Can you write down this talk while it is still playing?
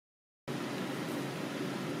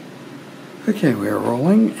Okay, we are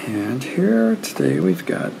rolling, and here today we've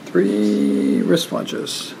got 3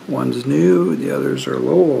 wristwatches. One's new, the others are a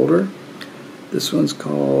little older. This one's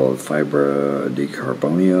called Fibra de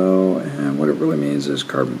Carbonio, and what it really means is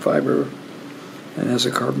carbon fiber, and has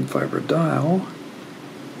a carbon fiber dial.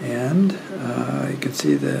 And you can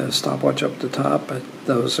see the stopwatch up at the top, but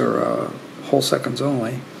those are whole seconds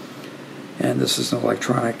only. And this is an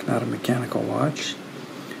electronic, not a mechanical watch.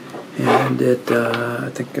 And it, I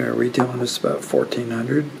think retailing is about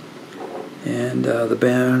 $1,400. And the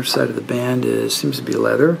band, side of the band seems to be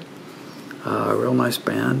leather, a real nice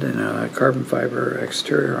band, and a carbon fiber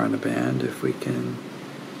exterior on the band. If we can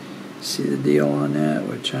see the deal on that,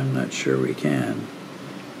 which I'm not sure we can.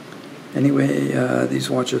 Anyway, these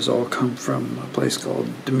watches all come from a place called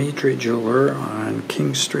Dimitri Jeweler on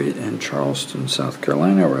King Street in Charleston, South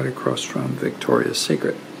Carolina, right across from Victoria's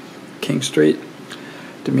Secret. King Street,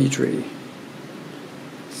 Dimitri.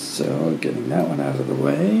 So, getting that one out of the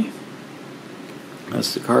way.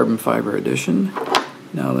 That's the carbon fiber edition.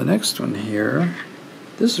 Now the next one here,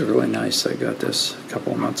 this is really nice. I got this a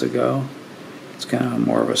couple of months ago. It's kind of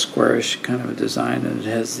more of a squarish kind of a design, and it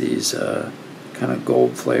has these kind of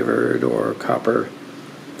gold flavored or copper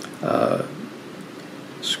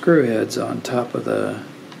screw heads on top of the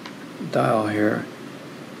dial here.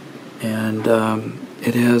 And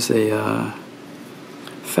it has a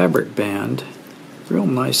fabric band, real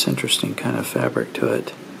nice, interesting kind of fabric to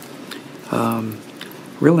it.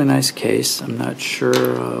 Really nice case. I'm not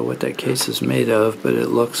sure what that case is made of, but it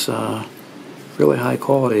looks really high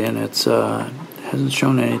quality, and it's hasn't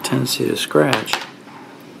shown any tendency to scratch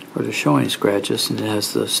or to show any scratches. And it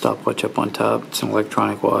has the stopwatch up on top. It's an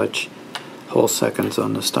electronic watch, whole seconds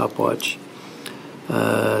on the stopwatch.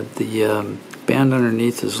 The band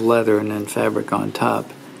underneath is leather and then fabric on top.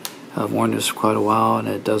 I've worn this for quite a while, and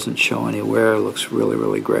it doesn't show any wear. It looks really,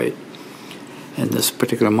 really great. And this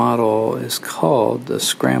particular model is called the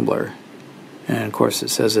Scrambler. And of course it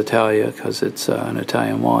says Italia because it's an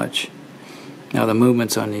Italian watch. Now the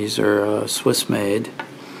movements on these are Swiss made,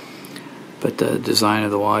 but the design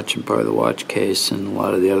of the watch and part of the watch case and a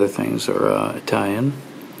lot of the other things are Italian.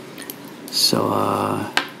 So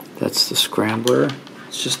that's the Scrambler.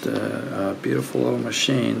 It's just a beautiful little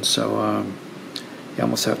machine. So you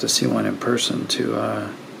almost have to see one in person to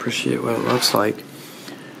appreciate what it looks like.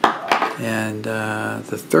 And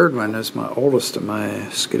the third one is my oldest of my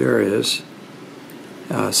Scuderias.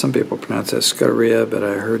 Some people pronounce that Scuderia, but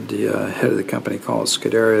I heard the head of the company call it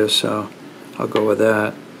Scuderia, so I'll go with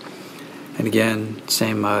that. And again,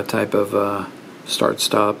 same type of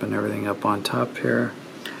start-stop and everything up on top here.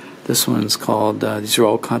 This one's called, these are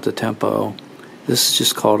all Contatempo. This is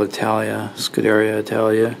just called Italia, Scuderia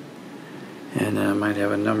Italia. And it might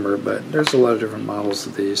have a number, but there's a lot of different models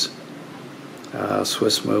of these.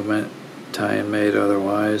 Swiss movement, Italian made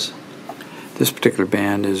otherwise. This particular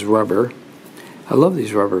band is rubber. I love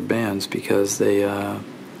these rubber bands because they,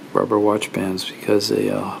 rubber watch bands, because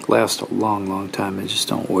they last a long, long time. They just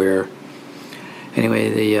don't wear. Anyway,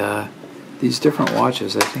 these different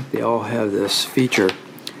watches, I think they all have this feature.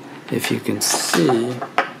 If you can see,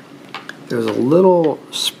 there's a little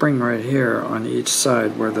spring right here on each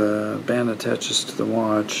side where the band attaches to the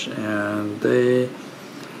watch, and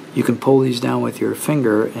you can pull these down with your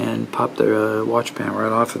finger and pop the watch band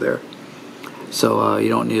right off of there. So you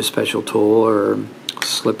don't need a special tool or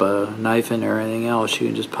slip a knife in or anything else. You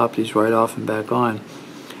can just pop these right off and back on.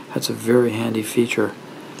 That's a very handy feature.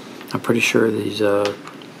 I'm pretty sure these are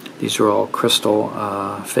all crystal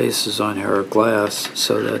faces on here, or glass,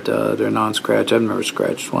 so that they're non-scratch. I've never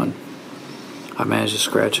scratched one. I managed to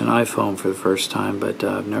scratch an iPhone for the first time, but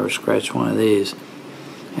I've never scratched one of these,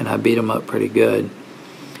 and I beat them up pretty good.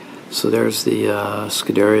 So there's the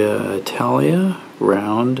Scuderia Italia,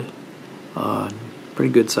 round,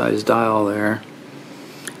 pretty good sized dial there,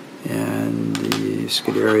 and the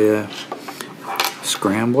Scuderia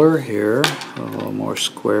Scrambler here, a little more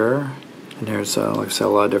square, and there's like I said, a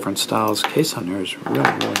lot of different styles. The case on here is really,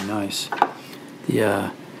 really nice.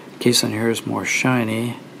 The case on here is more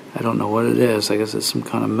shiny. I don't know what it is. I guess it's some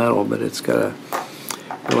kind of metal, but it's got a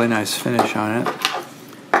really nice finish on it.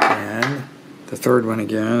 And the third one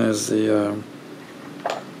again is the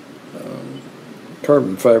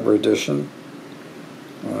carbon fiber edition.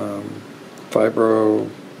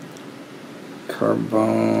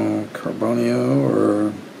 Carbonio,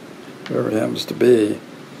 or whatever it happens to be.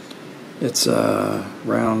 It's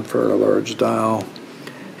round for a large dial.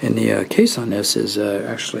 And the case on this is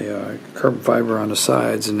actually carbon fiber on the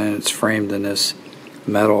sides, and then it's framed in this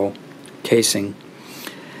metal casing.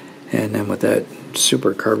 And then with that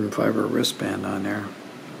super carbon fiber wristband on there.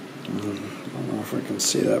 I don't know if I can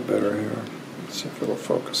see that better here. See if it'll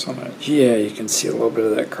focus on it. Yeah, you can see a little bit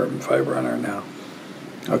of that carbon fiber on there now.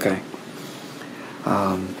 Okay.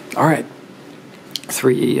 All right.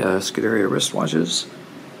 3 Scuderia wristwatches.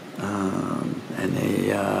 And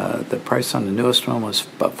the price on the newest one was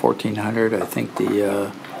about $1,400. I think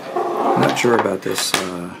I'm not sure about this.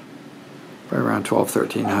 Probably around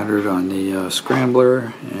 $1,200-1,300 on the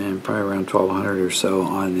Scrambler, and probably around $1,200 or so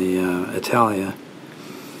on the Italia.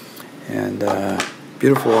 And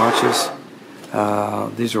beautiful watches.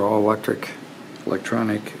 These are all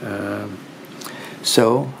electronic.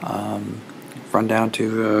 So run down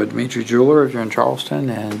to Dimitri Jeweler if you're in Charleston,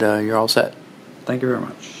 and you're all set. Thank you very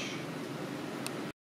much.